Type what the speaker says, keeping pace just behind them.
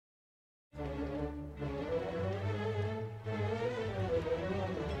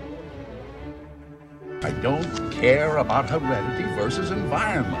I don't care about heredity versus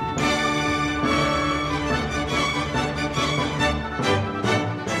environment.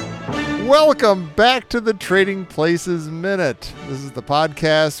 Welcome back to the Trading Places Minute. This is the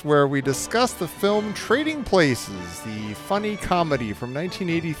podcast where we discuss the film Trading Places, the funny comedy from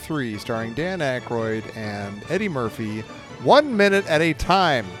 1983 starring Dan Aykroyd and Eddie Murphy, 1 minute at a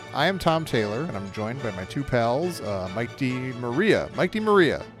time. I am Tom Taylor, and I'm joined by my two pals, Mike D. Maria. Mike D.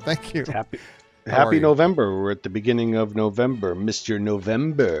 Maria, thank you. Happy November. We're at the beginning of November. Mr.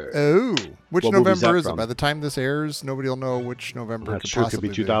 November. Oh, which What November is from? it? By the time this airs, nobody will know which November That could sure could possibly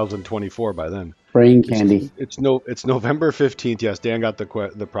be 2024 by then. Brain candy. It's November 15th. Yes, Dan got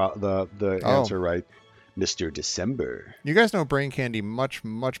the answer right. Mr. December. You guys know Brain Candy much,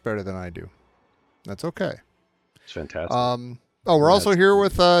 much better than I do. That's okay. It's fantastic. We're also here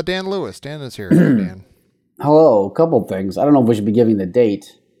with Dan Lewis. Dan is here. Dan. Hello, a couple things. I don't know if we should be giving the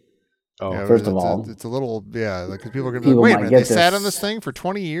date. Oh, Yeah, first of all. it's a little, because people are going to be People like, wait a might minute, get they sat this. on this thing for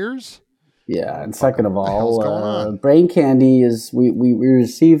 20 years? Yeah, and second of the hell's all, going on? Brain Candy is, we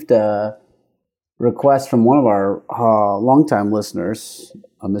received a request from one of our longtime listeners,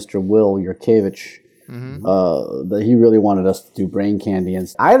 Mr. Will Yurkevich, that he really wanted us to do Brain Candy. And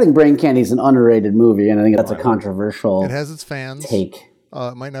I think Brain Candy is an underrated movie, and I think that's a controversial It has its fans. take.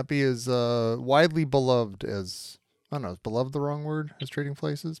 It might not be as widely beloved as, I don't know, is beloved the wrong word as Trading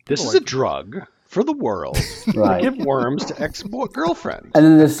Places? this People is a like drug for the world. Right. Give worms to ex-girlfriends. And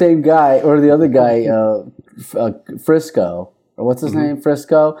then the same guy, or the other guy, Frisco, or what's his name?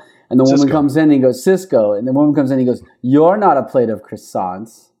 Frisco. And the woman Cisco. comes in and he goes, Cisco. And the woman comes in and he goes, you're not a plate of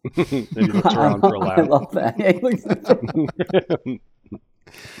croissants. And he looks around for a I laugh. love that. Yeah, he looks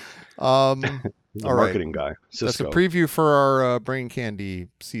He's a all right. marketing guy. That's a Cisco. preview for our Brain Candy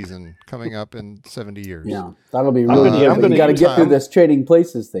season coming up in 70 years. Yeah, that'll be I'm really gonna- good. I'm But gonna you got to use get through time. this Trading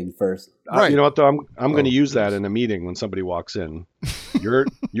Places thing first. Right. You know what, though? I'm going to Oh, use that geez. in a meeting when somebody walks in. You're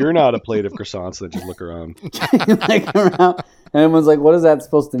not a plate of croissants. Then just look around. Like, around, and everyone's like, what is that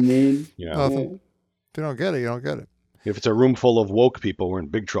supposed to mean? Yeah. If you don't get it, you don't get it. If it's a room full of woke people, we're in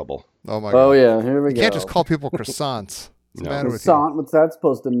big trouble. Oh, my God. Oh, yeah, here we You go. can't just call people croissants. What's the No. matter with you? Croissant, what's that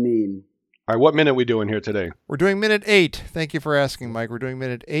supposed to mean? All right, what minute we doing here today? We're doing minute 8. Thank you for asking, Mike. We're doing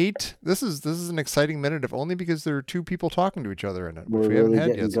minute 8. This is an exciting minute, if only because there are two people talking to each other in it, which We're we haven't really had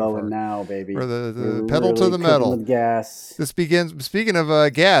getting yet so far. going now, baby. We're the We're pedal to really the cooking metal. with gas. This begins, speaking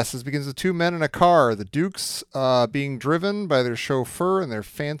of gas, this begins with two men in a car. The Dukes being driven by their chauffeur in their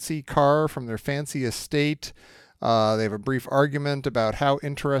fancy car from their fancy estate. They have a brief argument about how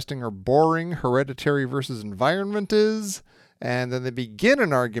interesting or boring hereditary versus environment is. And then they begin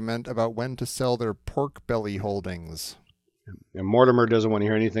an argument about when to sell their pork belly holdings. And Mortimer doesn't want to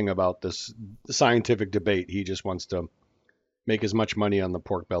hear anything about this scientific debate. He just wants to make as much money on the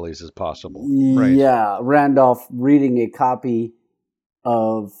pork bellies as possible. Right. Yeah, Randolph reading a copy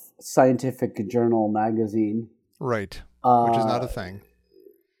of Scientific Journal magazine. Right. Which is Uh, not a thing.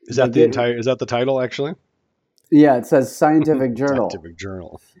 Is that is that the title actually? Yeah, it says Scientific Journal. Scientific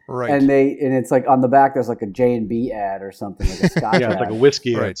Journal. Right. And it's like on the back there's like a J&B ad or something, like a Scotch Yeah, ad. it's like a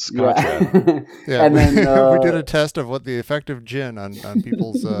whiskey Right. and scotch ad. Yeah. Yeah, And then we did a test of what the effect of gin on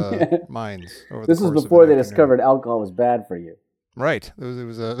people's minds. Over this the was course of before an they afternoon. discovered alcohol was bad for you. Right. It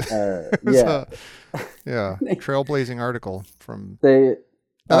was a it was Yeah. a trailblazing article from. They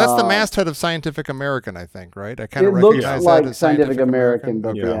Now that's the uh, masthead of Scientific American, I think. Right. I kind it of looks recognize like that as Scientific American,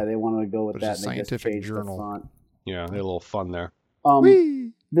 but Yeah. yeah, they wanted to go with But it's that a and they just scientific changed journal. the font. Yeah, they had a little fun there.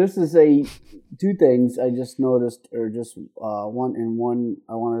 Whee! This is two things I just noticed, or just one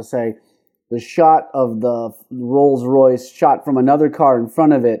I wanted to say. The shot of the Rolls Royce shot from another car in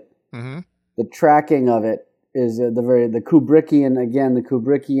front of it. Mm-hmm. The tracking of it is the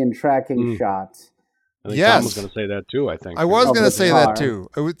Kubrickian tracking shot. I think Yes. Tom was going to say that too, I think. I was Of going to the say car. that too.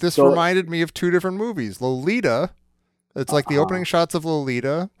 This So- reminded me of two different movies. Lolita. It's like the opening shots of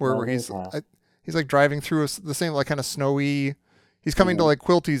Lolita, where he's Lolita. he's like driving through the same like kind of snowy. He's coming to like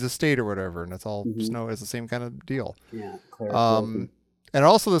Quilty's estate or whatever, and it's all snow. It's the same kind of deal. Yeah, Claire And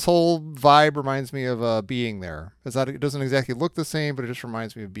also this whole vibe reminds me of Being There. It doesn't exactly look the same, but it just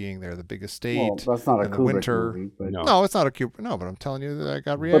reminds me of Being There, the big estate. Well, that's not a in the Kubrick winter. movie, but, No. No, it's not a Kubrick. No, but I'm telling you that I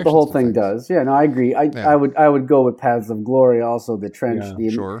got reactions. but the whole to thing things. does. Yeah, no, I agree. I would go with Paths of Glory. Also, the trench. Yeah,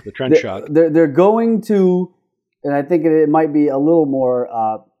 Sure. The trench shot. They're going to, and I think it might be a little more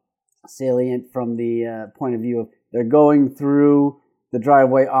salient from the point of view of they're going through the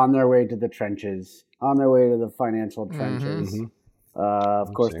driveway on their way to the trenches, on their way to the financial trenches. Mm-hmm.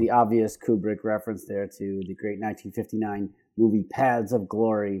 Of course, see. the obvious Kubrick reference there to the great 1959 movie Paths of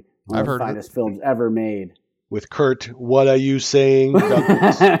Glory, one I've of the heard of it. finest films ever made. with Kurt, what are you saying,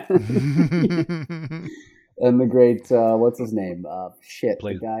 Douglas? And the great, what's his name?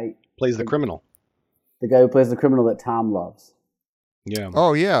 Plays the criminal. The guy who plays the criminal that Tom loves. Yeah.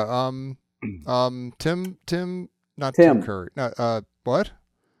 Oh yeah. Tim, not Tim Curry. No, what?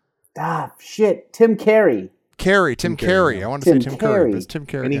 Tim Carey. Tim Carey. I want to say Tim Curry, but it's Tim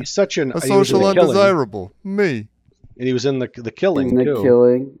Carey. And he's such a social undesirable. Me. And he was in the Killing too.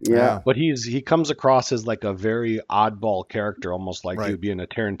 Killing, yeah. But he comes across as like a very oddball character, almost like he would be in a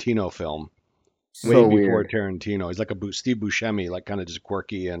Tarantino film. So way weird. before Tarantino. He's like a Steve Buscemi, like kind of just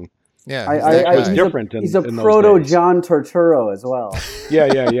quirky and he's different. He's a proto John Turturro as well.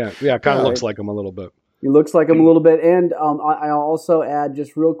 Yeah. Kind of looks like him a little bit. He looks like him a little bit. And I'll also add,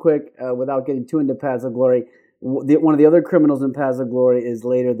 just real quick, without getting too into Paths of Glory, one of the other criminals in Paths of Glory is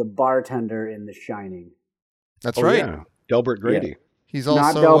later the bartender in The Shining. That's right. Yeah. Delbert Grady. Yeah. He's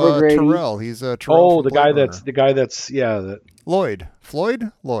also Grady. Terrell. He's Terrell. Oh, the guy that's Lloyd.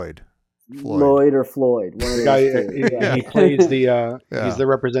 Floyd. Lloyd or Floyd. The guy he plays he's the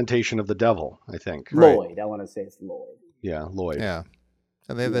representation of the devil, I think. Lloyd. I want to say it's Lloyd. Yeah, Lloyd. Yeah.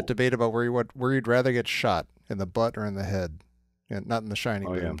 And they have that debate about where you'd rather get shot, in the butt or in the head. Yeah, not in The Shining,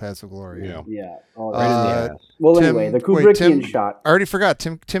 but in Paths of Glory. Yeah. Right in the ass. Well, anyway, the Kubrickian shot. I already forgot.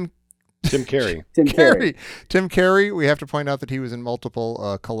 Tim Carey. Tim Carey. We have to point out that he was in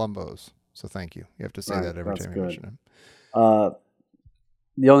multiple Columbos. So thank you. You have to say that every time you mention him.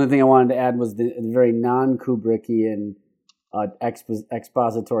 The only thing I wanted to add was the very non-Kubrickian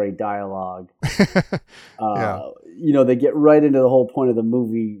expository dialogue. They get right into the whole point of the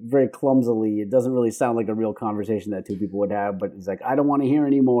movie very clumsily. It doesn't really sound like a real conversation that two people would have, but it's like, I don't want to hear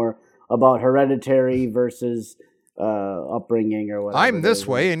any more about Hereditary versus upbringing or whatever. I'm this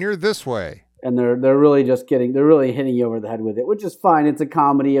way and you're this way. And they're really hitting you over the head with it, which is fine. It's a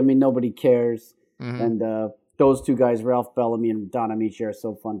comedy. I mean, nobody cares. Mm-hmm. And those two guys, Ralph Bellamy and Don Amici, are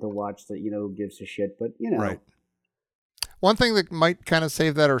so fun to watch that, who gives a shit. But, Right. One thing that might kind of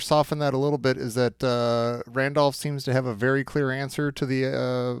save that or soften that a little bit is that Randolph seems to have a very clear answer to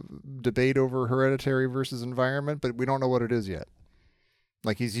the debate over Hereditary versus Environment, but we don't know what it is yet.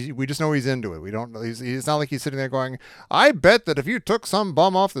 Like we just know he's into it. We don't know. He's not like he's sitting there going, I bet that if you took some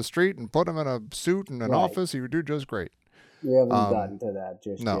bum off the street and put him in a suit in an office, he would do just great. We haven't gotten to that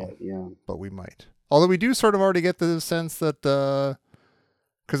just yet. Yeah. But we might. Although we do sort of already get the sense that,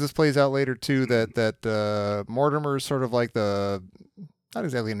 because this plays out later too, that Mortimer is sort of like not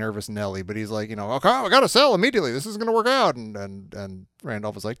exactly a nervous Nelly, but he's like, okay, I got to sell immediately. This is going to work out. And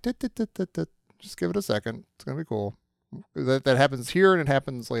Randolph is like, just give it a second. It's going to be cool. That happens here, and it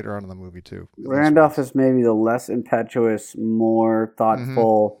happens later on in the movie too. Randolph is maybe the less impetuous, more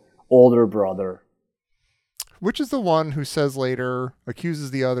thoughtful older brother. Which is the one who says later,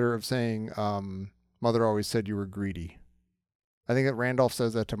 accuses the other of saying, Mother always said you were greedy. I think that Randolph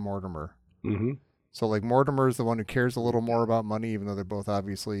says that to Mortimer. Mm-hmm. So like Mortimer is the one who cares a little more about money, even though they're both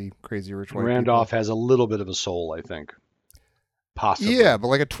obviously crazy rich white Randolph people. has a little bit of a soul, I think. Possibly. Yeah, but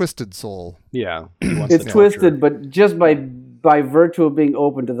like a twisted soul. Yeah. It's twisted, but just by virtue of being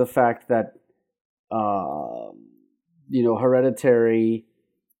open to the fact that, Hereditary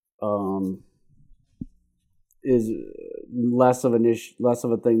is less of a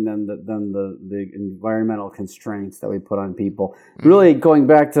thing than the environmental constraints that we put on people. Mm-hmm. Really, going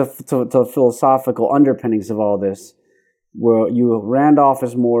back to philosophical underpinnings of all this, where Randolph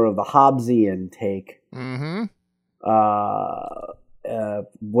is more of the Hobbesian take. Mm-hmm.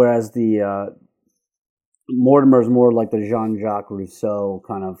 Whereas the Mortimer is more like the Jean-Jacques Rousseau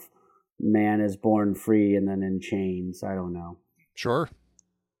kind of man is born free and then in chains. I don't know. Sure.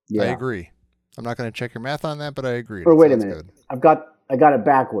 Yeah. I agree. I'm not going to check your math on that, but I agree. Or wait a minute. Good. I got it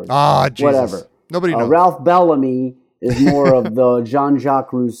backwards. Ah, Jesus. Whatever. Nobody knows. Ralph Bellamy is more of the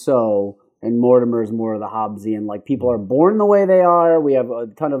Jean-Jacques Rousseau, and Mortimer is more of the Hobbesian. Like, people are born the way they are. We have a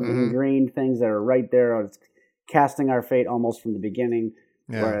ton of ingrained things that are right there. It's casting our fate almost from the beginning.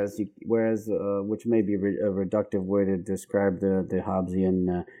 Yeah. Whereas, which may be a reductive way to describe the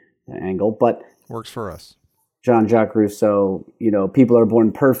Hobbesian angle, but works for us. Jean-Jacques Rousseau, people are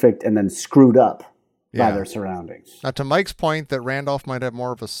born perfect and then screwed up by their surroundings. Now, to Mike's point that Randolph might have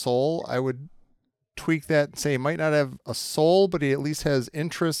more of a soul, I would tweak that and say he might not have a soul, but he at least has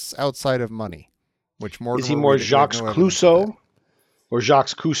interests outside of money. Is he more Jacques Clouseau or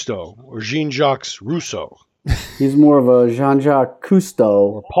Jacques Cousteau or Jean-Jacques Rousseau? He's more of a Jean-Jacques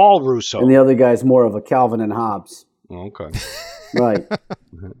Cousteau. Or Paul Rousseau. And the other guy's more of a Calvin and Hobbes. Okay. Right.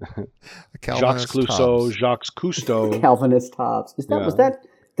 Jacques Clouseau, Jacques Cousteau. Calvinist Hobbes.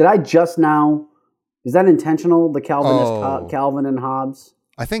 Did I just now, is that intentional, the Calvinist Calvin and Hobbes?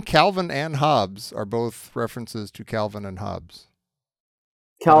 I think Calvin and Hobbes are both references to Calvin and Hobbes.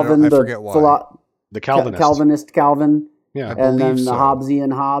 Calvin, I forget why. The Calvinist. Calvinist Calvin, Yeah. and then the so.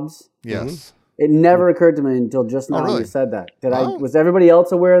 Hobbesian Hobbes. Yes. It never occurred to me until just now really? you said that. Oh. Was everybody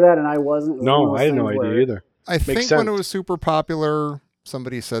else aware of that and I wasn't? It was one of No, those I had no things idea where- either. I think Makes when sense. it was super popular,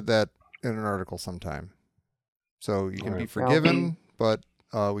 somebody said that in an article sometime. So you can be forgiven, but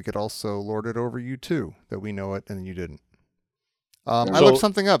we could also lord it over you too, that we know it and you didn't. I looked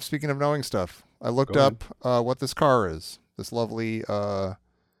something up. Speaking of knowing stuff, I looked up what this car is. This lovely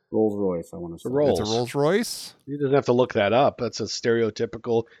Rolls Royce, I want to say. Rolls. It's a Rolls Royce. You doesn't have to look that up. That's a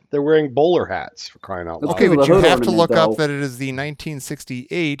stereotypical. They're wearing bowler hats for crying out loud. Okay, Well, but the you hood have to ornament, look though. up that it is the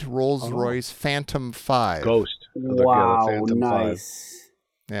 1968 Rolls-Royce Phantom 5. Ghost. Wow, Phantom 5. nice.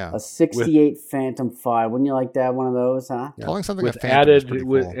 Yeah. A 68 Phantom 5. Wouldn't you like to have one of those, huh? Calling something With a Phantom is added, pretty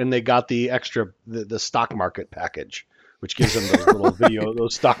cool. and they got the extra, the stock market package, which gives them those little video,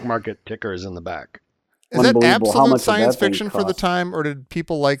 those stock market tickers in the back. Is that Unbelievable. How absolute much did science that thing fiction for the cost? time, or did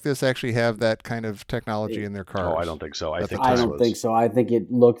people like this actually have that kind of technology in their cars? Oh, I don't think so. I At the think time. I this don't was, think so. I think it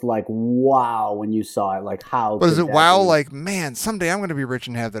looked like wow when you saw it. Like how? But is could it that wow? be? Like, man, someday I'm going to be rich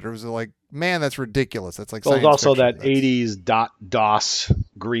and have that, or was it like, man, that's ridiculous? That's like Well, science there's also fiction. that 80s DOS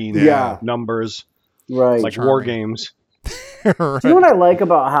green Yeah. numbers, right? like war Charming. games. Right. Do you know what I like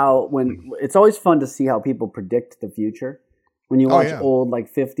about how when it's always fun to see how people predict the future when you watch yeah. old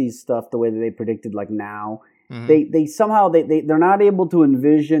like 50s stuff the way that they predicted like now. Mhm. They somehow they're not able to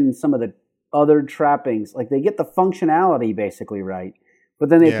envision some of the other trappings. Like they get the functionality basically right, but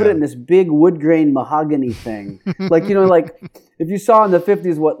then they put it in this big wood grain mahogany thing. Like like if you saw in the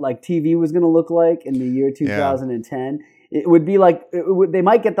 50s what like TV was going to look like in the year 2010, it would be like they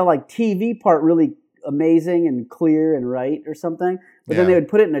might get the like TV part really amazing and clear and right or something, but then they would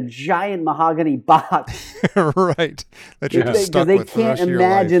put it in a giant mahogany box. Right. That you're just stuck They with for the can't rest of your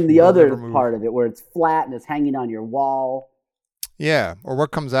imagine life. the You'll other never move. part of it where it's flat and it's hanging on your wall. Yeah, or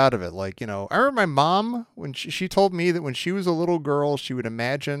what comes out of it. Like, I remember my mom, when she told me that when she was a little girl, she would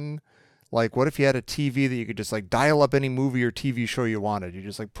imagine, like, what if you had a TV that you could just, like, dial up any movie or TV show you wanted? You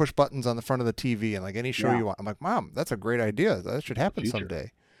just, like, push buttons on the front of the TV and, like, any show you want. I'm like, Mom, that's a great idea. That should happen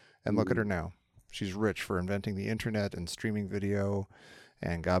someday. And look at her now. She's rich for inventing the internet and streaming video,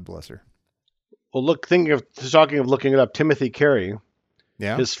 and God bless her. Well, look, talking of looking it up, Timothy Carey,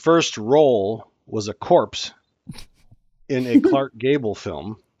 Yeah? his first role was a corpse in a Clark Gable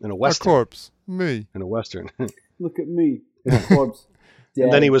film, in a A western. corpse. Me. In a western. Look at me, corpse.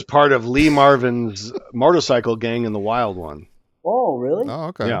 And then he was part of Lee Marvin's motorcycle gang in The Wild One. Oh, really? Oh,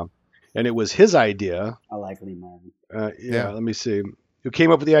 okay. Yeah. And it was his idea. I like Lee Marvin. Let me see. Who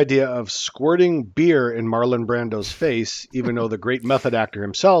came up with the idea of squirting beer in Marlon Brando's face, even though the great method actor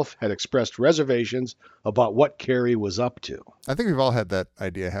himself had expressed reservations about what Carey was up to. I think we've all had that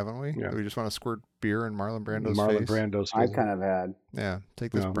idea, haven't we? Yeah. That we just want to squirt beer in Marlon Brando's Marlon face. Brando's I face. kind of had. Yeah,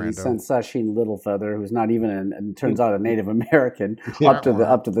 take this No. He Brando. sent Sasheen Littlefeather, who's not even and turns out a Native American, Yeah.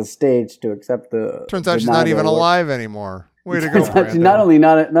 up to the stage to accept the. Turns out the she's not even award. alive anymore. Way to go, Turns out she's Brando. not only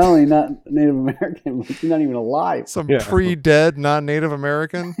not Native American, but she's not even alive. Some Yeah. pre-dead non-Native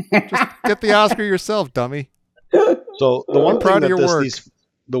American. Just get the Oscar yourself, dummy. So the one proud thing of your that work.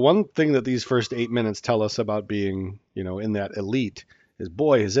 the one thing that these first 8 minutes tell us about being, in that elite is,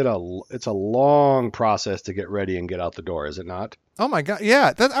 boy, it's a long process to get ready and get out the door, is it not? Oh my God,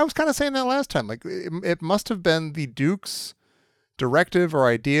 yeah. I was kind of saying that last time. Like, it must have been the Duke's directive or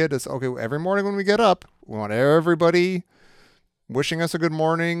idea to say, okay, every morning when we get up, we want everybody wishing us a good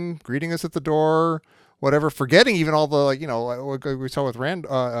morning, greeting us at the door, whatever, forgetting even all the, like, what we saw with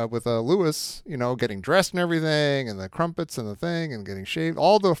Lewis, getting dressed and everything, and the crumpets and the thing, and getting shaved,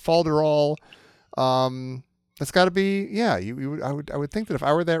 all the falderall. That's got to be, yeah. I would think that if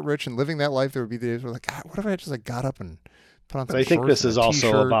I were that rich and living that life, there would be days where, like, God, what if I just got up and put on some But I think shorts this and is a also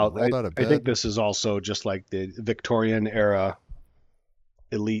t-shirt about. and rolled out of I bed? think this is also just like the Victorian era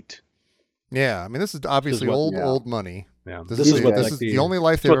elite. Yeah, I mean, this is obviously what- old money. Yeah, This is what this like is the only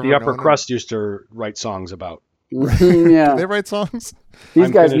life it's they've what ever the upper known. crust used to write songs about. Yeah, Do they write songs? these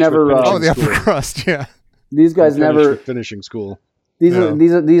I'm guys finished never. with Oh, the upper school. crust, yeah. These guys Finished never. with finishing school. These Yeah.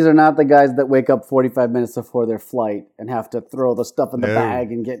 are these are not the guys that wake up 45 minutes before their flight and have to throw the stuff in the No.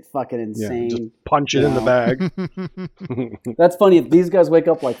 bag and get fucking Yeah, insane. just punch it in the No. bag. That's funny. If these guys wake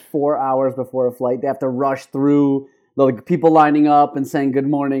up like 4 hours before a flight, they have to rush through the people lining up and saying good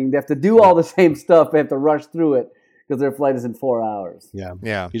morning. They have to do all the same stuff. They have to rush through it because their flight is in 4 hours. Yeah,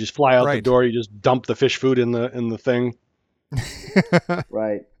 Yeah. you just fly out the Right. door. You just dump the fish food in the thing.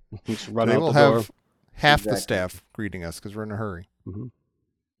 Right. Just run They out will the have door. half the Exactly. staff greeting us because we're in a hurry. Mhm.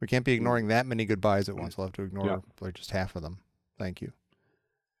 We can't be ignoring that many goodbyes at once. We'll have to ignore Yeah. like just half of them. Thank you.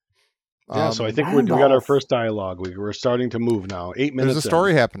 Yeah, so I think we got our first dialogue. We're starting to move now. 8 minutes. There's a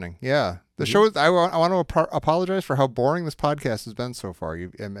story happening. Yeah, the show. I want to apologize for how boring this podcast has been so far.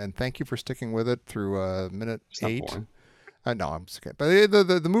 And thank you for sticking with it through minute 8. No, I'm just kidding. But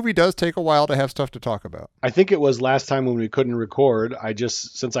the movie does take a while to have stuff to talk about. I think it was last time when we couldn't record.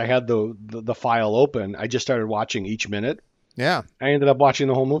 Since I had the file open, I just started watching each minute. Yeah, I ended up watching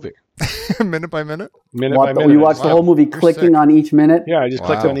the whole movie. Minute by minute. Minute by minute. You watched the whole movie clicking on each minute? Yeah, I just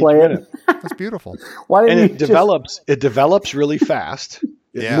clicked on each play minute. That's beautiful. Why didn't And it develops really fast.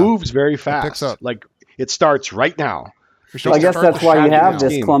 It moves very fast. It picks up. Like it starts right now. So I guess that's why you have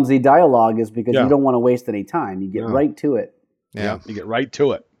this scheme. clumsy dialogue, is because you don't want to waste any time. You get right to it. Yeah, you get right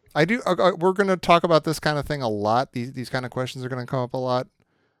to it. I do. We're going to talk about this kind of thing a lot. These kind of questions are going to come up a lot,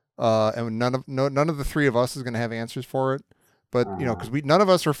 and none of the three of us is going to have answers for it. But because none of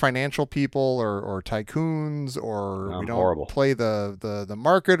us are financial people or tycoons, or we don't play the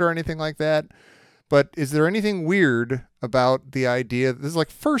market or anything like that. But is there anything weird about the idea? This is like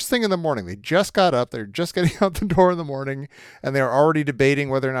first thing in the morning. They just got up. They're just getting out the door in the morning, and they're already debating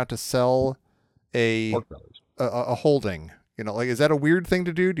whether or not to sell a holding. Like, is that a weird thing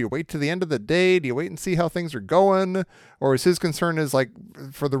to do? Do you wait to the end of the day? Do you wait and see how things are going? Or is his concern is like,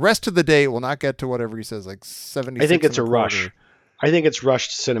 for the rest of the day, it will not get to whatever he says, like 76. I think it's a rush. I think it's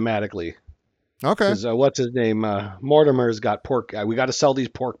rushed cinematically. Okay. Because what's his name? Mortimer's got pork. We got to sell these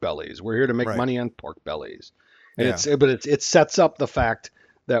pork bellies. We're here to make money on pork bellies. And it sets up the fact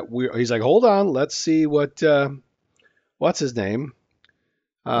that he's like, hold on, let's see what's his name?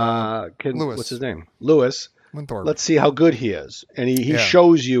 Lewis. What's his name? Lewis. Winthorpe. Let's see how good he is. And he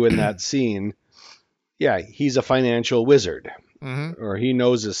shows you in that scene, he's a financial wizard, or he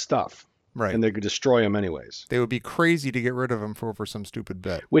knows his stuff. Right. And they could destroy him anyways. They would be crazy to get rid of him for some stupid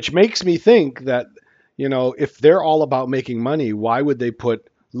bet. Which makes me think that, if they're all about making money, why would they put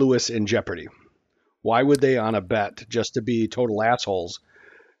Lewis in jeopardy? Why would they, on a bet, just to be total assholes,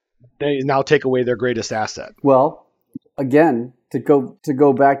 they now take away their greatest asset? Well, again, to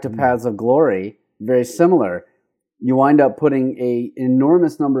go back to Paths of Glory, very similar. You wind up putting an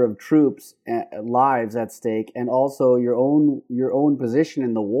enormous number of troops' lives at stake, and also your own position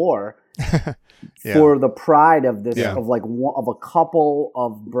in the war for the pride of this of a couple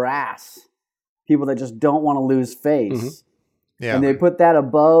of brass people that just don't want to lose face. Yeah, and they put that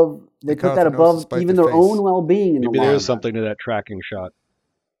above. They put that above even their own well-being in the long run. Maybe there's something to that tracking shot.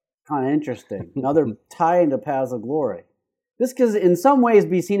 Kind of interesting. Another tie into Paths of Glory. This could, in some ways,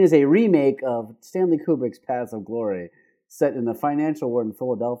 be seen as a remake of Stanley Kubrick's Paths of Glory, set in the financial world in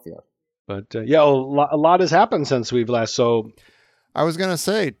Philadelphia. But a lot has happened since we've last. So, I was gonna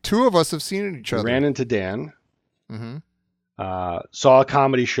say, two of us have seen each other. Ran into Dan. Saw a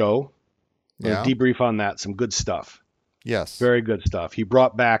comedy show. Debrief on that. Some good stuff. Yes, very good stuff. He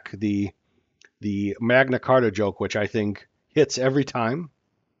brought back the Magna Carta joke, which I think hits every time.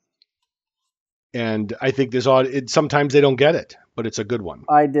 And I think sometimes they don't get it, but it's a good one.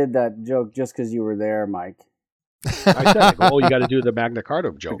 I did that joke just because you were there, Mike. I said, you got to do the Magna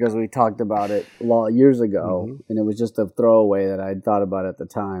Carta joke. Because we talked about it years ago, and it was just a throwaway that I'd thought about at the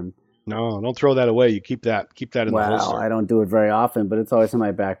time. No, don't throw that away. You keep that in the holster. I don't do it very often, but it's always in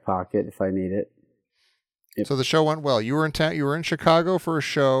my back pocket if I need it. So the show went well. You were in town. You were in Chicago for a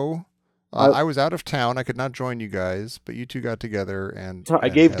show. I was out of town. I could not join you guys, but you two got together and I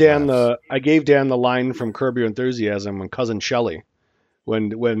gave Dan the line from Curb Your Enthusiasm when Cousin Shelley, when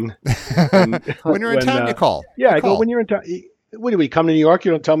you're in town, you call. Yeah, I go when you're in town. What do we come to New York?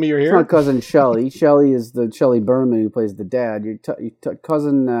 You don't tell me you're here. It's not Cousin Shelley. Shelley is the Shelley Berman who plays the dad.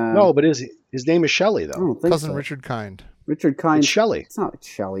 Cousin. No, but his name is Shelley though. I don't think Cousin so. Richard Kind. Richard Kind. It's Shelley. It's not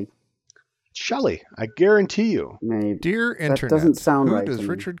Shelley. Shelley, I guarantee you. Maybe. Dear Internet, that doesn't sound who right. does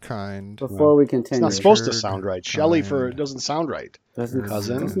Richard Kind? Before we continue, it's not supposed to sound right. Shelley it doesn't sound right.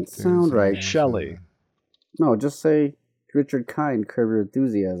 Doesn't sound right. Shelley. No, just say Richard Kind, Curb Your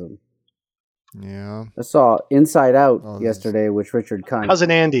Enthusiasm. Yeah. I saw Inside Out yesterday with Richard Kind.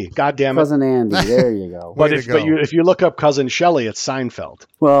 Cousin Andy. God damn it. Cousin Andy. There you go. But if you look up Cousin Shelley, it's Seinfeld.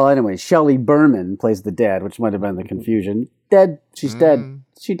 Well, anyway, Shelley Berman plays the dad, which might have been the confusion. Dead. She's dead.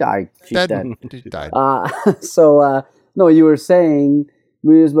 She died. She's dead. She died. No, you were saying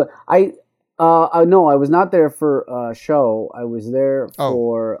movies, but I was not there for a show. I was there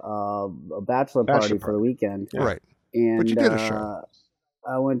for a bachelor party for the weekend. Yeah. Right. And, but you did a show.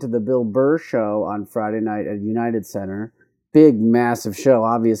 I went to the Bill Burr show on Friday night at United Center. Big, massive show,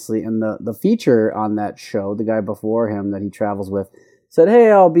 obviously. And the feature on that show, the guy before him that he travels with, said,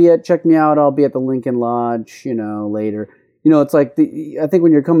 hey, check me out. I'll be at the Lincoln Lodge, later. it's like I think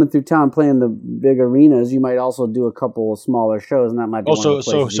when you're coming through town playing the big arenas, you might also do a couple of smaller shows, and that might be.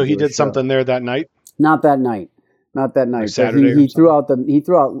 So he did something there that night. Not that night. Like Saturday. He threw out.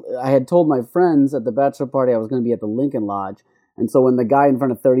 I had told my friends at the bachelor party I was going to be at the Lincoln Lodge, and so when the guy in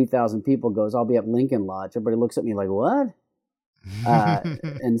front of 30,000 people goes, "I'll be at Lincoln Lodge," everybody looks at me like, "What?"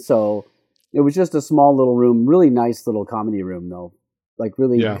 And so it was just a small little room, really nice little comedy room though, like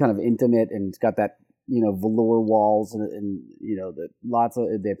really kind of intimate, and it's got that. Velour walls and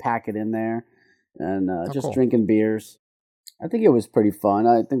they pack it in there and just drinking beers. I think it was pretty fun.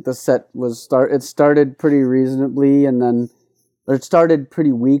 I think the set it started pretty reasonably and then it started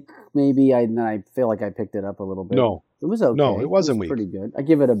pretty weak maybe. I feel like I picked it up a little bit. No. It was okay. No, it wasn't weak. Pretty good. I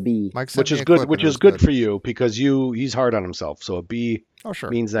give it a B. Which is good for you because he's hard on himself. So a B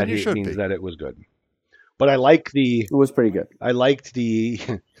means that that it was good. But it was pretty good. I liked the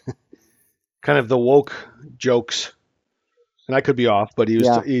kind of the woke jokes, and I could be off, but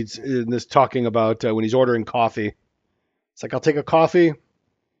he's in this talking about when he's ordering coffee. It's like, I'll take a coffee,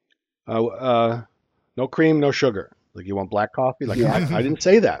 no cream, no sugar. Like, you want black coffee? Like, I didn't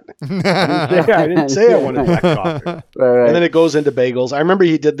say that. I didn't say I wanted black coffee. Right. And then it goes into bagels. I remember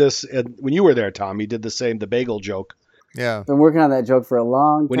he did this when you were there, Tom. He did the bagel joke. Yeah. Been working on that joke for a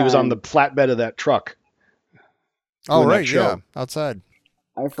long time. When he was on the flatbed of that truck. Oh, right, yeah, outside.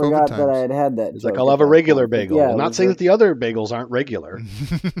 I forgot that I had that. It's like, I'll have a regular bagel. Yeah, not saying that the other bagels aren't regular.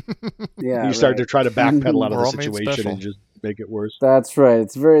 You start to try to backpedal out of the situation and just make it worse. That's right.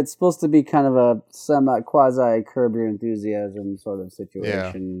 It's supposed to be kind of a quasi Curb Your Enthusiasm sort of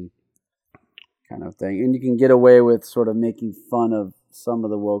situation, kind of thing, and you can get away with sort of making fun of some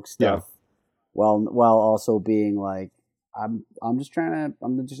of the woke stuff, while also being like, I'm just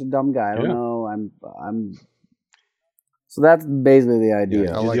a dumb guy. I don't know. I'm. So that's basically the idea.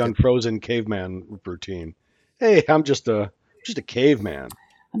 Yeah, the unfrozen caveman routine. Hey, I'm just a caveman.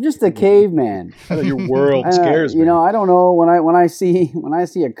 I'm just a caveman. Your world scares me. I don't know. When I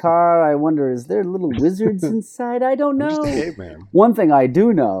see a car, I wonder, is there little wizards inside? I don't know. I'm just a caveman. One thing I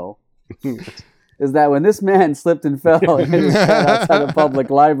do know is that when this man slipped and fell and hit his head outside a public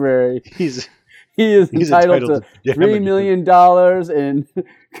library, he is entitled to $3 million in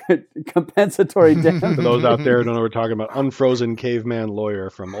compensatory damage. For those out there who don't know what we're talking about, unfrozen caveman lawyer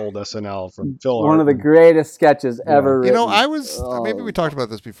from old SNL from Phil One of the greatest sketches ever written. I was, maybe we talked about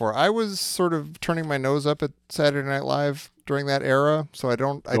this before, I was sort of turning my nose up at Saturday Night Live during that era, so I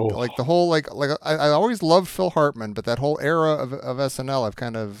like the whole, I always loved Phil Hartman, but that whole era of SNL I've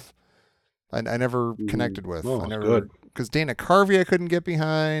kind of, I never connected with. Because Dana Carvey I couldn't get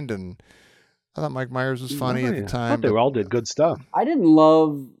behind, and I thought Mike Myers was funny at the time. I thought they all did good stuff. I didn't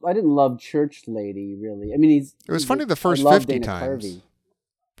love Church Lady really. I mean, it was funny the first 50 Dana times, Carvey.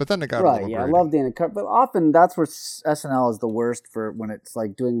 But then it got a little I love Dana Carvey, but often that's where SNL is the worst for when it's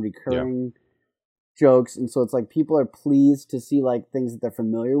like doing recurring jokes, and so it's like people are pleased to see like things that they're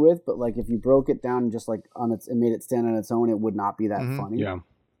familiar with, but like if you broke it down and just like and made it stand on its own, it would not be that funny. Yeah.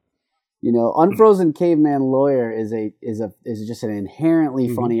 Unfrozen Caveman Lawyer is just an inherently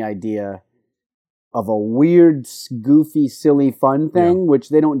funny idea of a weird, goofy, silly, fun thing, which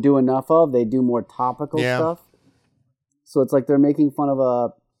they don't do enough of. They do more topical stuff. So it's like they're making fun of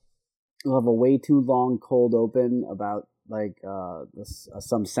a way too long cold open about like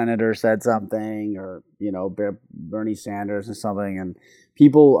some senator said something, or Bernie Sanders or something, and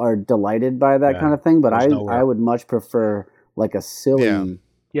people are delighted by that kind of thing. But I would much prefer like a silly.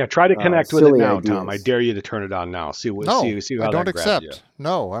 Yeah, try to connect with it now, ideas. Tom. I dare you to turn it on now. See how I don't accept. You.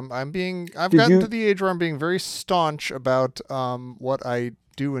 No, I've gotten to the age where I'm being very staunch about what I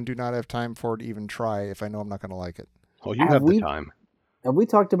do and do not have time for to even try if I know I'm not going to like it. Oh, you have the time. Have we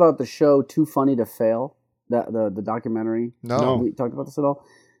talked about the show Too Funny to Fail? The documentary? No. Have we talked about this at all?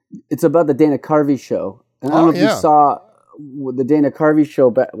 It's about the Dana Carvey show. And I don't know if you saw the Dana Carvey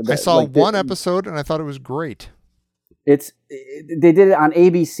show. I saw one episode and I thought it was great. They did it on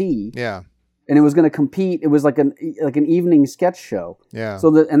ABC. Yeah. And it was going to compete. It was like an evening sketch show. Yeah.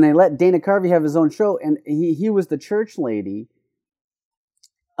 And they let Dana Carvey have his own show, and he was the church lady.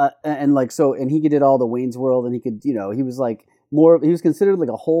 And he did all the Wayne's World, and he could, he was like he was considered like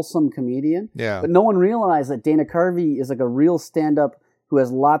a wholesome comedian. Yeah. But no one realized that Dana Carvey is like a real stand-up who has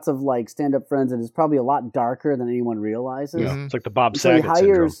lots of like stand-up friends and is probably a lot darker than anyone realizes. Yeah, it's like the Bob Saget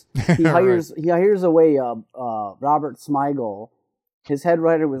syndrome. He hires away Robert Smigel. His head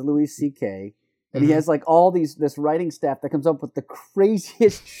writer was Louis C.K. And he has like all this writing staff that comes up with the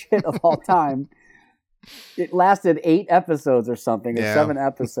craziest shit of all time. It lasted 8 episodes or something, or 7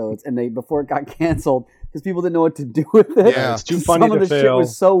 episodes, and before it got canceled because people didn't know what to do with it. Yeah, it's too funny to fail. Some of the shit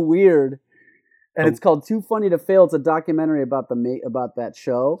was so weird. And it's called Too Funny to Fail. It's a documentary about about that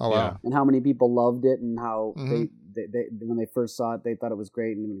show. Oh wow! And how many people loved it, and how Mm-hmm. they when they first saw it, they thought it was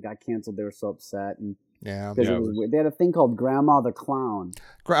great, and when it got canceled, they were so upset. And Yeah, because they had a thing called Grandma the Clown.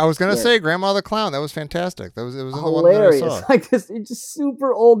 I was gonna say Grandma the Clown. That was fantastic. It was in the one that I hilarious. saw. Like this just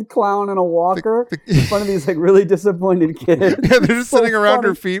super old clown in a walker in front of these like really disappointed kids. Yeah, they're just So sitting around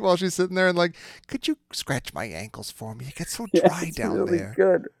her funny. feet while she's sitting there and like, could you scratch my ankles for me? It gets so dry It's down really there.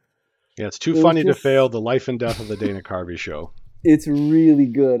 good. Yeah, it's Too It was Funny to just- Fail, the life and death of the Dana Carvey show. It's really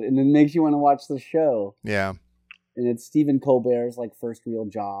good, and it makes you want to watch the show. Yeah. And it's Stephen Colbert's like first real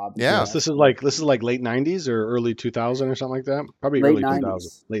job. Yeah. So this is like late 90s or early 2000 or something like that? Probably Late early 90s.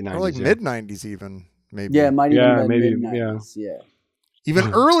 2000. Late 90s. Or like yeah. mid 90s even, maybe. Yeah, it might even Yeah, been maybe, mid-90s. Yeah.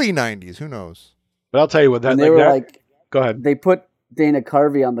 Even early 90s, who knows? But I'll tell you what, that, And like they were that, like, go ahead. they put Dana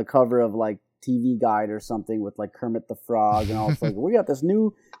Carvey on the cover of like TV Guide or something with like Kermit the Frog, and all. It's like, we got this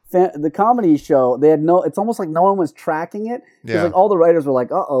new the comedy show. They had it's almost like no one was tracking it. Because Yeah. like all the writers were like,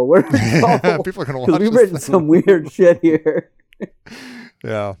 where did it go? People are going to Because watch we've this written thing. some weird shit here.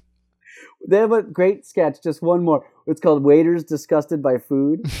 Yeah. They have a great sketch, just one more. It's called Waiters Disgusted by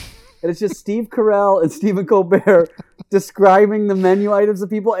Food. And it's just Steve Carell and Stephen Colbert describing the menu items of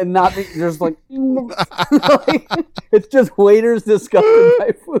people and not just like, it's just waiters disgusted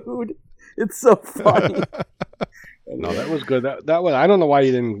by food. It's so funny. No, that was good. That was, I don't know why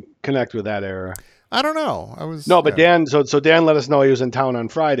you didn't connect with that era. I don't know. I was No, but yeah. Dan, so Dan let us know he was in town on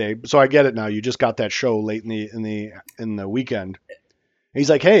Friday. So I get it now. You just got that show late in the weekend. He's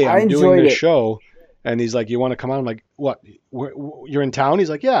like, "Hey, I I'm doing enjoyed this it. show," and he's like, "You want to come on?" I'm like, "What? You're in town?" He's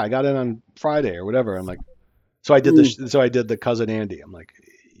like, "Yeah, I got in on Friday or whatever." I'm like, "So I did So I did the cousin Andy." I'm like,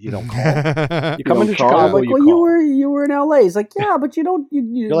 "You don't call? You come into Call. Chicago? I'm like, you well, call?" you were in LA. He's like, yeah, but you don't.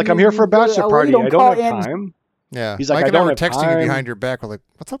 You're like, "I'm here for a go to bachelor LA, party. I call don't have Andy." time." Yeah. He's like, Mike "I and I don't were have texting you time." behind your back. We're like,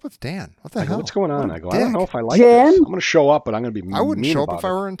 what's up with Dan? What the I go, hell? "What's going on?" What a I go, "I don't dick. know if I like Jen? this. I'm going to show up, but I'm going to be I wouldn't mean show up about if I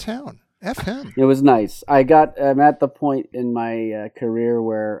it." were in town. F him. It was nice. I'm at the point in my career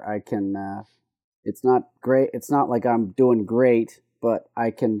where I can. It's not great. It's not like I'm doing great, but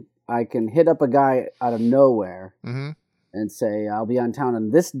I can hit up a guy out of nowhere Mm-hmm. and say, I'll be on town on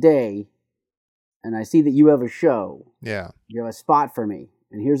this day, and I see that you have a show. Yeah. You have a spot for me,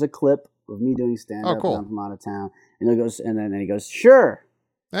 and here's a clip of me doing stand-up. Oh, cool. And I'm from out of town. And he goes, and then he goes, sure.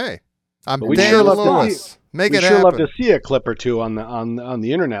 Hey, I'm But we'd Dan sure love to Lewis. Make We it sure happen. love to see a clip or two on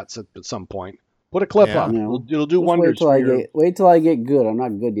the internet at some point. Put a clip Yeah. up. You know, It'll do Just wonders. wait till I get good. I'm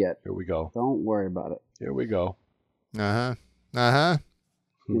not good yet. Here we go. Don't worry about it. Here we go. Uh-huh. Uh-huh.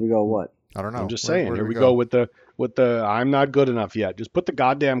 Here we go. What? I don't know. I'm just Where- saying. where do Here we go with the I'm not good enough yet. Just put the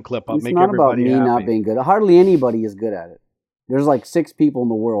goddamn clip up. It's Make not about everybody me happy. not being good. Hardly anybody is good at it. There's like 6 people in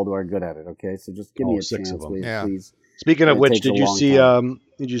the world who are good at it. Okay, so just give me a 6 chance, of them. please. Yeah. please. Speaking of It which, takes a did you long see? time.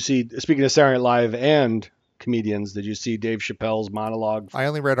 Did you see? Speaking of Saturday Night Live and comedians, did you see Dave Chappelle's monologue? I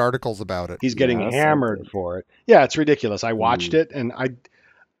only read articles about it. He's getting Yes, I hammered did. for it. Yeah, it's ridiculous. I watched it, and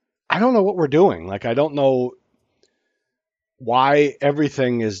I don't know what we're doing. Like, I don't know why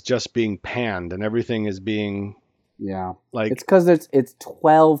everything is just being panned and everything is being Yeah, like, it's because it's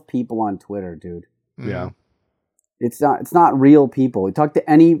 12 people on Twitter, dude. Mhm. yeah. It's not real people. You talk to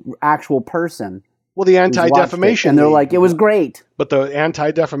any actual person. Well, the who's watched it, Anti-Defamation and they're League, like, it was great. but the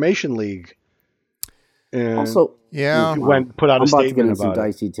Anti-Defamation League Also, Yeah. put out I'm a about to get statement into some about it.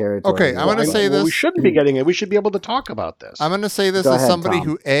 dicey territory. Okay, I'm gonna say Well, we this. shouldn't be getting it. We should be able to talk about this. I'm going to say this Go as ahead, somebody Tom.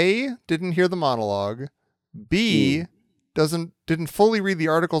 who A, didn't hear the monologue, B, didn't fully read the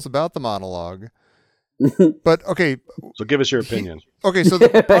articles about the monologue. But okay, So give us your opinion. okay, so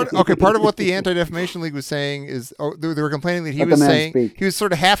part of what the Anti-Defamation League was saying is they were complaining that he Let was the man saying speak. he was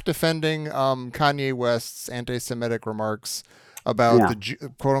sort of half defending Kanye West's anti-Semitic remarks about Yeah. the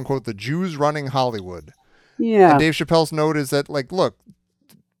quote unquote the Jews running Hollywood. yeah, And Dave Chappelle's note is that like, look,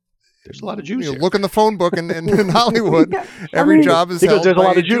 There's a lot of Jews here. look in the phone book in Hollywood. Yeah, Every mean- job is He goes, held "There's a by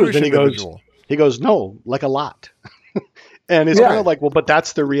lot of Jews," Jewish and he goes, individual. He goes, no, like a lot. And it's Yeah. kind of like, well, but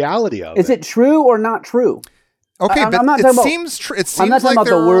that's the reality of is it true or not true? Okay, I'm but not it talking about- seems it I'm seems not talking like about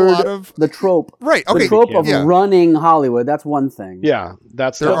there the are a word, lot of the trope. right. Okay, The trope of yeah. running Hollywood. That's one thing. Yeah,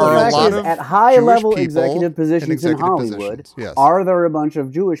 that's There the The are a fact lot is, of at high Jewish level people executive in positions in executive Hollywood, positions, yes. are there a bunch of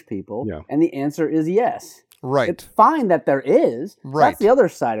Jewish people? Yeah. And the answer is yes. Right. It's fine that there is. Right. That's the other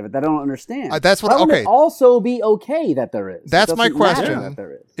side of it that I don't understand. That's what- Why would okay. it also be okay that there is? It That's my doesn't matter question. That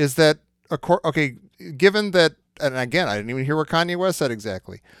there is. Is that okay? Given that, and again, I didn't even hear what Kanye West said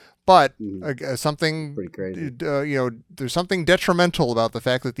exactly, but something Pretty crazy. there's something detrimental about the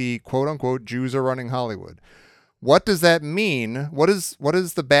fact that the quote unquote Jews are running Hollywood. What does that mean? What is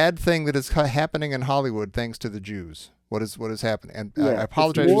the bad thing that is happening in Hollywood thanks to the Jews? What is happening? And Yeah, I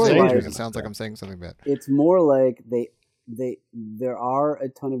apologize it's for more saying like- Jews. It sounds like I'm saying something bad. It's more like there are a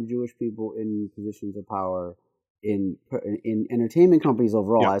ton of Jewish people in positions of power in entertainment companies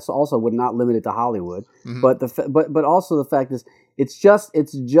overall. Yeah. I also would not limit it to Hollywood, Mhm. but also the fact is it's just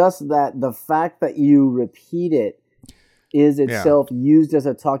that the fact that you repeat it is itself used as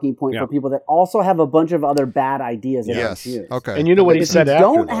a talking point Yeah. for people that also have a bunch of other bad ideas about Yes. Jews. Okay. And you know what he If said you after,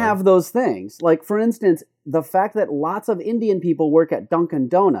 don't though? have those things, like for instance, the fact that lots of Indian people work at Dunkin'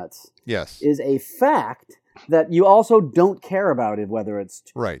 Donuts Yes. is a fact that you also don't care about it, whether it's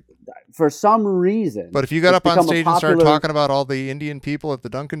Right. for some reason. But if you got it's up on become a stage and started popular- talking about all the Indian people at the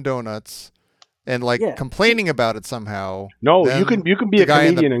Dunkin' Donuts and Yeah. complaining about it somehow, No, then you can be the a guy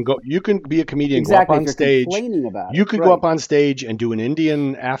in the- comedian and go. You can be a comedian, exactly, go up if on you're stage. complaining about You it, could right. go up on stage and do an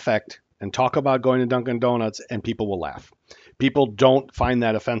Indian affect and talk about going to Dunkin' Donuts, and people will laugh. People don't find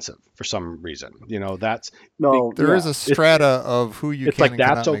that offensive for some reason. You know, that's No, there is a strata of who you it's can like and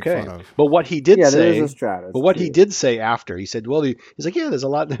that's cannot okay. make fun of. But what he did yeah, say, there is a strata. but what he did say after, he said, well, he's like, yeah, there's a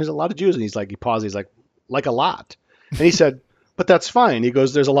lot of Jews, and he paused, he's like a lot, and he said, but that's fine. He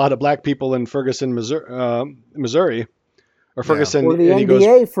goes, there's a lot of black people in Ferguson, Missouri, or Ferguson, Or the and he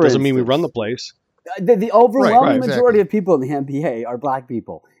NBA, goes, for doesn't mean we instance. run the place. The overwhelming Right, majority exactly. of people in the NBA are black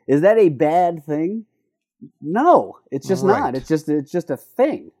people. Is that a bad thing? No, it's just Right. not. It's just a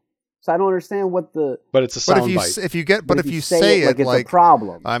thing. So I don't understand what the. But it's a But if you say like it it's like a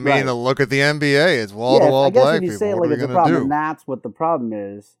problem. I mean, right. look at the NBA. It's wall to I wall guess black if you people. say it What like are it's we a gonna problem, do? and that's what the problem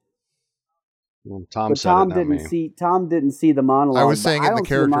is. Well, Tom But said Tom it, not didn't me. see. Tom didn't see the monologue. I was but saying I it in the don't see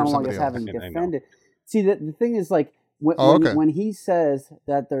the character of monologue somebody as else. having I know. defended. See, the thing is like when he says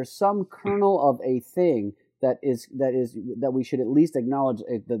that there's some kernel of a thing that we should at least acknowledge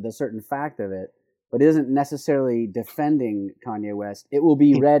the certain fact of it, but isn't necessarily defending Kanye West. It will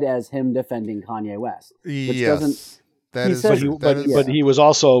be read as him defending Kanye West, which doesn't. Yes, that he is says- true. But That is- but he was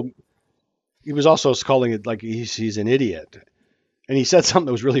also calling it like he's an idiot, and he said something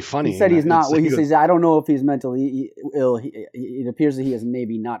that was really funny. He said he's not. He goes, says, "I don't know if he's mentally ill. It appears that he is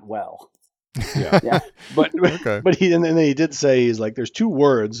maybe not well." yeah. Yeah. But Okay. but and then he did say he's like, there's two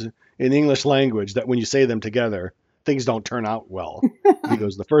words in the English language that when you say them together, things don't turn out well. He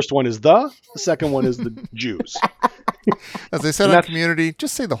goes, the first one is the second one is the Jews. As they said And on that's- Community,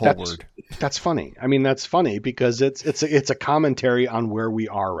 just say the whole word. That's funny. I mean, that's funny because it's a commentary on where we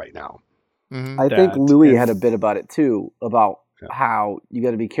are right now. Mhm. I think that Louis if- had a bit about it too, about Yeah. how you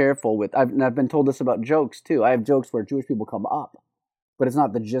got to be careful with. I've been told this about jokes too. I have jokes where Jewish people come up, but it's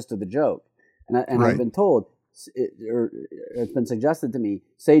not the gist of the joke. And Right. I've been told, or it's been suggested to me,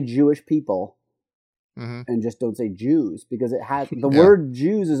 say Jewish people Mhm. and just don't say Jews, because it has the Yeah. word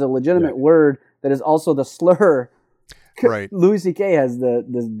Jews is a legitimate word that is also the slur. Right. Louis C.K. has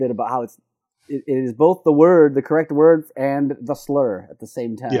this bit about how it is both the word, the correct word, and the slur at the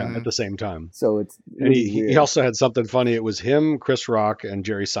same time. Yeah, at the same time. So it's And really he weird. also had something funny. It was him, Chris Rock, and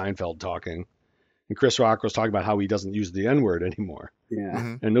Jerry Seinfeld talking. And Chris Rock was talking about how he doesn't use the N-word anymore. Yeah.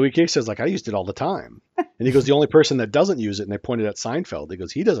 Mhm. And Louis K says, like, I used it all the time. And he goes, the only person that doesn't use it, and they pointed at Seinfeld. He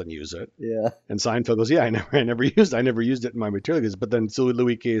goes, he doesn't use it. Yeah. And Seinfeld goes, yeah, I never used it in my material. He goes, but then so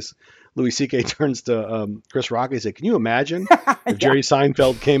Louis C.K. turns to Chris Rock and he said, can you imagine if Jerry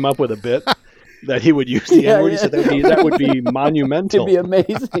Seinfeld came up with a bit that he would use the Yeah, N-word? He yeah. said that would be monumental. It'd be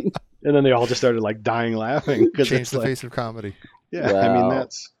amazing. And then they all just started like dying laughing because Change it's the like, face of comedy. yeah, I mean Wow.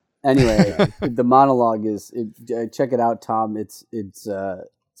 that's Anyway, the monologue is check it out, Tom. It's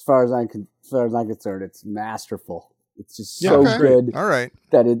as far as I'm concerned, it's masterful. It's just Yeah, so okay. good All right.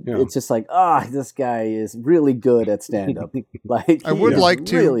 that Yeah. it's just like, this guy is really good at stand up. Like I would he is like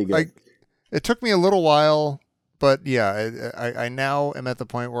to. really good. It took me a little while, but yeah, I now am at the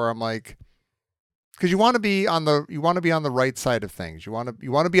point where I'm like, because you want to be on the right side of things. You want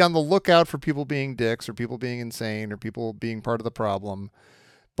to be on the lookout for people being dicks or people being insane or people being part of the problem.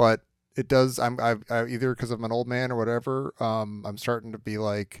 But it does. I either because I'm an old man or whatever. I'm starting to be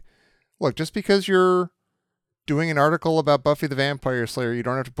like, look, just because you're doing an article about Buffy the Vampire Slayer, you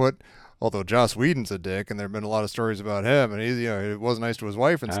don't have to put. Although Joss Whedon's a dick, and there have been a lot of stories about him, and he wasn't nice to his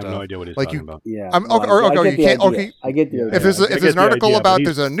wife and I have stuff. no idea what he's Like talking you- about. Yeah. I'm- No, okay, I okay, get you the can't- idea. okay. I get the idea. If there's I an get the article idea, about but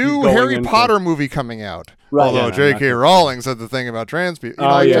there's a he's new going Harry into- Potter movie coming out, Right. although Yeah, J.K. I'm not- Rowling said the thing about trans people.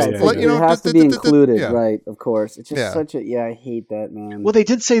 Oh, yeah, just yeah, let yeah. you know, it has to be included, right? Of course. It's just Yeah. such a I hate that, man. Well, they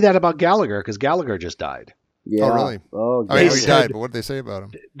did say that about Gallagher because Gallagher just died. yeah. Oh, really? Oh, I mean, They he said- died, but what did they say about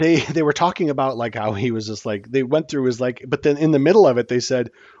him? They were talking about like how he was just like they went through his like, but then in the middle of it they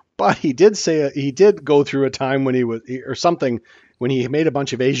said, but he did go through a time when he was or something. when he made a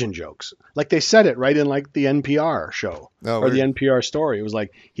bunch of Asian jokes. Like they said it right in like the NPR show or the NPR story. It was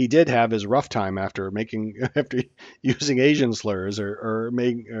like he did have his rough time after using Asian slurs or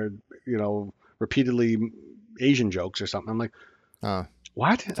repeatedly Asian jokes or something. I'm like,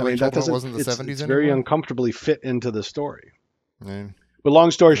 what? I mean, that doesn't. It's very uncomfortably fit into the story. Man. But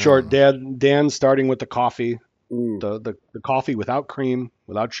long story short, Dan's starting with the coffee, the coffee without cream,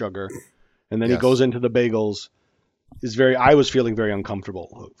 without sugar, and then he goes into the bagels. I was feeling very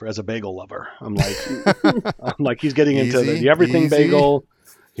uncomfortable as a bagel lover. I'm like he's getting into the everything bagel,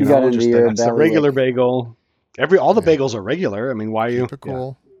 that's a regular bagel. All the bagels are regular. I mean, why you?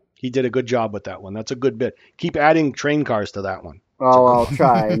 Typical. Yeah. He did a good job with that one. That's a good bit. Keep adding train cars to that one. Oh, I'll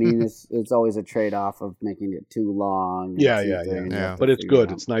try. I mean, it's always a trade-off of making it too long. Yeah. But it's good.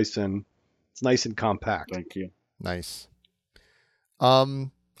 It's nice and compact. Thank you. Nice. I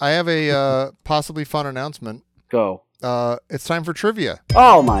have a possibly fun announcement. Go. It's time for trivia.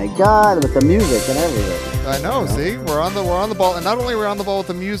 Oh my God! With the music and everything. I know. See, we're on the ball, and not only we're on the ball with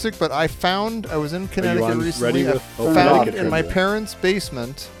the music, but I was in Connecticut recently. I found it in my parents'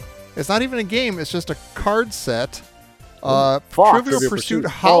 basement. It's not even a game. It's just a card set. Trivia Pursuit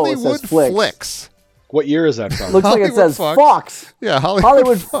Hollywood Flicks. What year is that from? Looks like it says Fox. Yeah,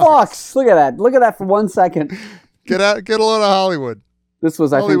 Hollywood Fox. Look at that. Look at that for 1 second. Get a load of Hollywood. This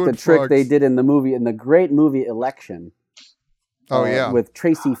was, I think, the trick they did in the great movie Election. Oh, yeah. With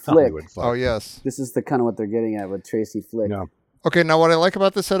Tracy Flick. Oh, yes. This is the kind of what they're getting at with Tracy Flick. Yeah. Okay, now what I like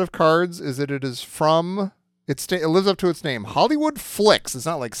about this set of cards is that it is from... It lives up to its name. Hollywood Flicks. It's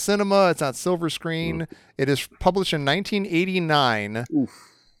not like cinema. It's not silver screen. It is published in 1989.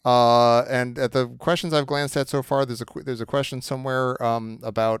 And at the questions I've glanced at so far, there's a question somewhere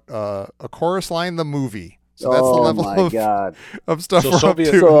about A Chorus Line, the movie. So that's the level of stuff we're up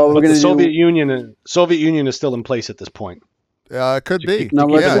to. The Soviet Union is still in place at this point. It could be.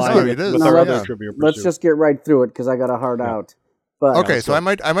 Let's just get right through it because I got a hard out. But, okay, so I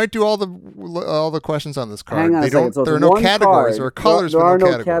might do all the questions on this card. Hang on a second. So there are no categories or colors. There are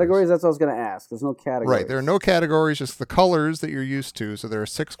no categories. That's what I was going to ask. There's no categories. Right. There are no categories, just the colors that you're used to. So there are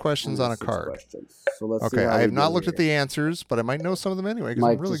 6 questions on a card. So let's see I have not looked at the answers, but I might know some of them anyway because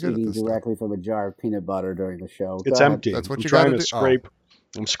I'm really good at this. Directly from a jar of peanut butter during the show. It's empty. That's what I'm you trying to scrape.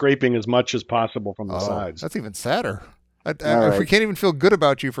 I'm scraping as much as possible from the sides. That's even sadder. We can't even feel good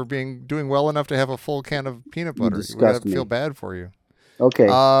about you for doing well enough to have a full can of peanut butter. We have to feel bad for you. Okay.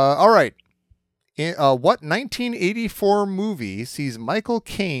 All right. What 1984 movie sees Michael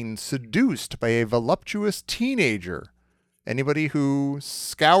Caine seduced by a voluptuous teenager? Anybody who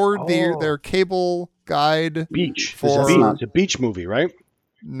scoured their cable guide beach. It's a beach movie, right?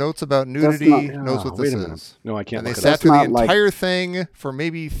 Notes about nudity, knows what this is. No, I can't. And they sat through the entire thing for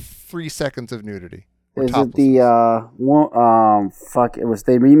maybe 3 seconds of nudity. Is it the It was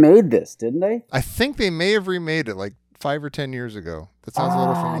they remade this, didn't they? I think they may have remade it like 5 or 10 years ago. That sounds a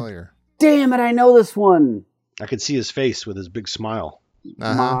little familiar. Damn it! I know this one. I could see his face with his big smile.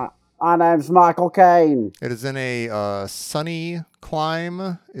 Uh-huh. My name's Michael Caine. It is in a sunny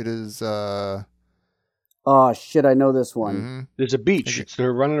clime. It is. Oh shit! I know this one. Mm-hmm. There's a beach.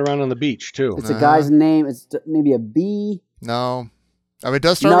 They're running around on the beach too. It's a guy's name. It's maybe a B. No, I mean, it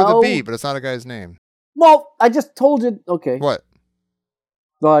does start with a B, but it's not a guy's name. Well, I just told you. Okay. What?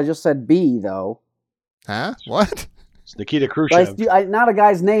 Well, I just said B though. Huh? What? It's Nikita Khrushchev. Not a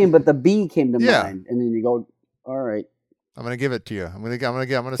guy's name, but the B came to mind, and then you go, all right. I'm gonna give it to you. I'm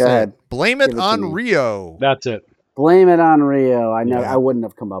gonna say it. Blame it on Rio. That's it. Blame it on Rio. I wouldn't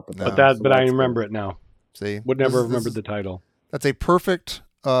have come up with that. But I remember it now. See, would never remembered the title. That's a perfect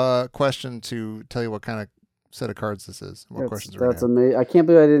question to tell you what kind of set of cards this is. What questions are that's amazing. I can't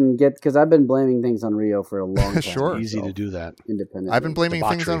believe I didn't get because I've been blaming things on Rio for a long time. Sure, easy to do that. Independently. I've been blaming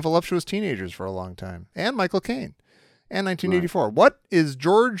things on voluptuous teenagers for a long time, and Michael Caine, and 1984. Right. What is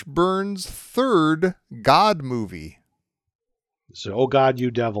George Burns' third God movie? So, Oh God,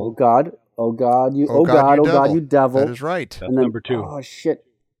 You Devil. Oh God, Oh God, You. Oh God, Oh God, You Devil. That is right. That's number 2. Oh shit.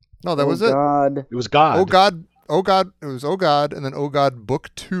 No, that was it. God. It was God. Oh God. Oh God. It was Oh God, and then Oh God Book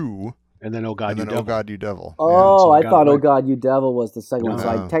 2. And then Oh God, You Devil. Oh God, You Devil. Oh, I thought Oh God, You Devil was the second one. So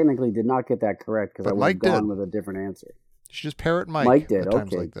I technically did not get that correct because I would have gone with a different answer. You should just parrot Mike. Mike did.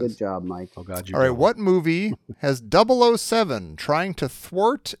 Okay, like good job, Mike. Oh God, You All right, Devil. what movie has 007 trying to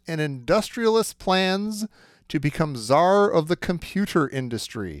thwart an industrialist's plans to become czar of the computer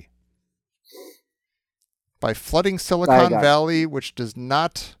industry by flooding Silicon Valley, which does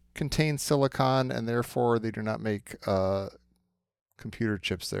not contain silicon, and therefore they do not make computer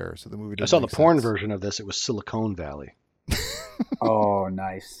chips there. So the movie doesn't. I saw the porn version of this. It was Silicon Valley. Oh,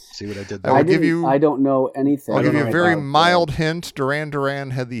 nice. See what I did I there? will give you. I don't know anything. I'll give you a very about, mild hint. Duran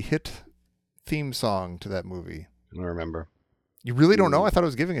Duran had the hit theme song to that movie. I don't remember. You really don't know? I thought I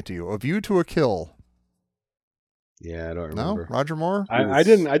was giving it to you. A View to a Kill. Yeah, I don't No, remember. Roger Moore. I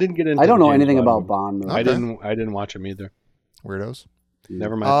didn't get into. I don't the know James anything Bond about movie. Bond movies. Okay. I didn't watch them either. Weirdos.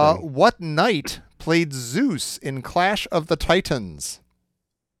 Never mind. What knight played Zeus in Clash of the Titans?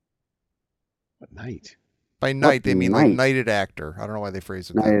 What night? By knight, they mean like knight? knighted actor. I don't know why they phrase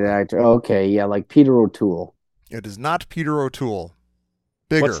it that Knighted way. actor. Okay, yeah, like Peter O'Toole. It is not Peter O'Toole.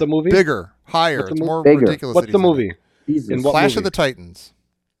 Bigger. What's the movie? Bigger. Higher. What's the It's more Bigger. ridiculous. What's that the he's in movie? it. Jesus. In what Clash of movie? the Titans.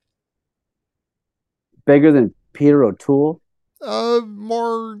 Bigger than Peter O'Toole?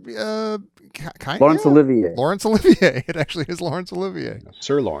 More, kind Laurence Olivier. Laurence Olivier. It actually is Laurence Olivier.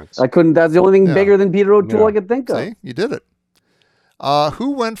 Sir Lawrence. That's the only thing Yeah. bigger than Peter O'Toole Yeah. I could think of. See, you did it.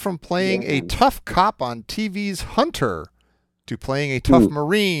 Who went from playing a Man. tough cop on TV's Hunter to playing a tough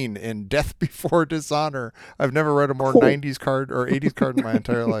Marine in Death Before Dishonor? I've never read a more 90s card or 80s card in my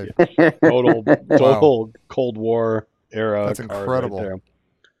entire life. Total Cold War era. That's card incredible. Right there.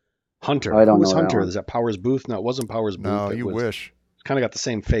 Hunter. I don't Who was know that Hunter? one. Is that Powers Booth? No, it wasn't Powers Booth. No, It you was, wish. Kind of got the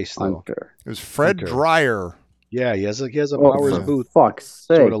same face though. Hunter. It was Fred Hunter. Dreyer. Yeah, he has a Oh, Powers for Booth fuck's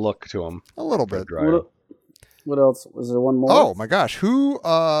sake. sort of look to him. A little bit. Dreyer. What else? Was there one more? Oh my gosh.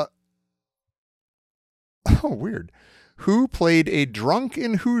 Oh, weird. Who played a drunk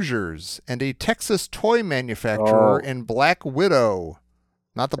in Hoosiers and a Texas toy manufacturer in Black Widow?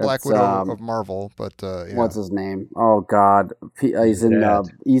 Not the Black That's, Widow of Marvel, but yeah. What's his name? Oh God, he's in Dead.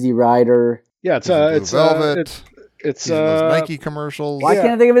 Easy Rider. Yeah, He's in Blue it's Velvet. it's He's in those Nike commercials. Why Yeah.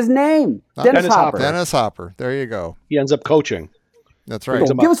 can't I think of his name? Huh? Dennis Dennis Hopper. Dennis Hopper. There you go. he ends up coaching. That's Go, right.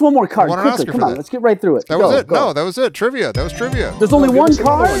 give us one more card I want an quickly. Oscar Come for on, that. let's get right through it. That Go, was it. go. No, that was it. Trivia. That was trivia. There's only Give one us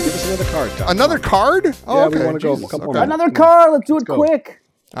another card. one. Give us another card. Tom. Another card? Oh, Yeah, okay. we wanna go a Jesus. couple Okay. more. Another card. Let's do it go. quick.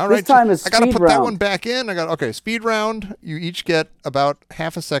 All This right. time is I got to speed put that round. one back in. Okay, speed round. You each get about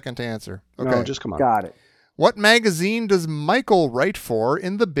half a second to answer. Okay. No, just come on. Got it. What magazine does Michael write for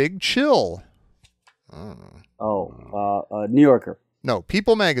in The Big Chill? New Yorker. No,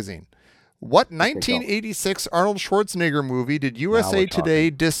 People magazine. What 1986 Arnold Schwarzenegger movie did USA we're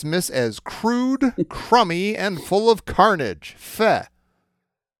Today dismiss as crude, crummy, and full of carnage? Feh.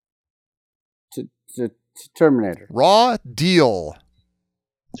 Terminator. Raw Deal.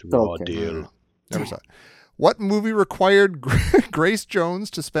 It's a raw Okay. deal. Never saw it. What movie required Grace Jones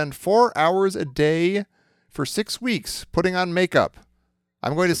to spend 4 hours a day for 6 weeks putting on makeup?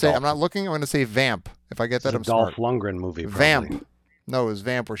 I'm going to say, I'm not looking, I'm going to say Vamp. If I get that, It's a I'm Dolph smart. Lundgren movie. Probably. Vamp. No, it was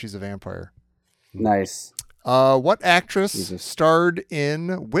Vamp where she's a vampire. Nice. What actress Jesus. starred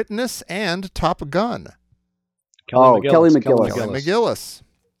in Witness and Top Gun? Kelly McGillis. Kelly McGillis.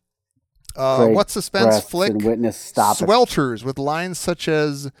 Great What suspense breaths flick and Witness. Stop it. swelters with lines such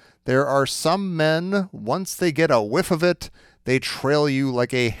as, "There are some men, once they get a whiff of it, they trail you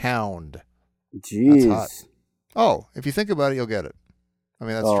like a hound." Jeez. That's hot. Oh, if you think about it, you'll get it. I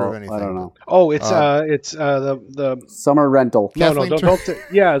mean, that's true of anything. I don't know. Oh, it's the Summer rental. no Kathleen don't say,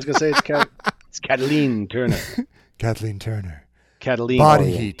 yeah, I was gonna say it's Kathleen Turner. Kathleen Turner. Kathleen.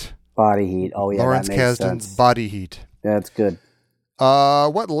 Body Heat. Body Heat. Oh yeah, Lawrence that makes Kasdan's sense. Body Heat. That's good.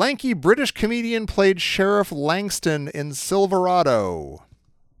 What lanky British comedian played Sheriff Langston in Silverado?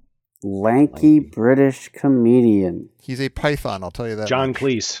 Lanky British comedian. He's a python, I'll tell you that. John much.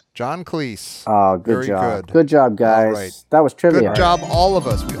 Cleese. John Cleese. Oh, good Very job. good. Good job, guys. All right. That was trivia. Good job, all of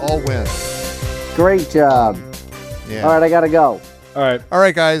us. We all win. Great job. Yeah. All right, I gotta go. All right. All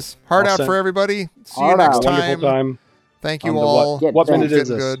right, guys. Heart All out set. for everybody. See you Heart next out. time. Wonderful time. Thank you On the all. Get What done. minute is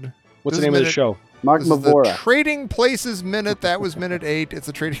Getting this? good. What's This the name is of the show? Mark This is the Mavora. Trading Places Minute. That was minute 8. It's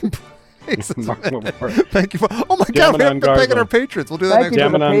a Trading Places Mark Minute. Mavora. Thank you. Oh my God, we haven't been thanking Garza. our patrons. We'll do that Thank next you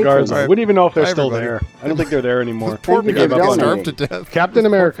time. for the Damanon patrons. Garza. All right. Wouldn't even know if they're Bye, still everybody. there. I don't think they're there anymore. Poor Thank you people for get donating. starved to death. Captain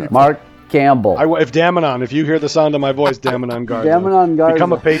America. Mark Campbell. If Damanon, if you hear the sound of my voice, Damanon Garza. Damanon Garza.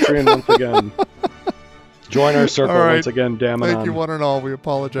 Become a Patreon once again. Join our circle All right. once again, Damanon. Thank you, one and all. We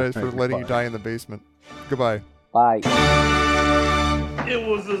apologize for Right, letting you bye. die in the basement. Goodbye. Bye. It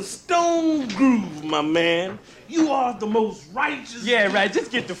was a stone groove, my man. You are the most righteous. Yeah, right.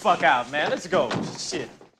 Just get the fuck out, man. Let's go. Shit.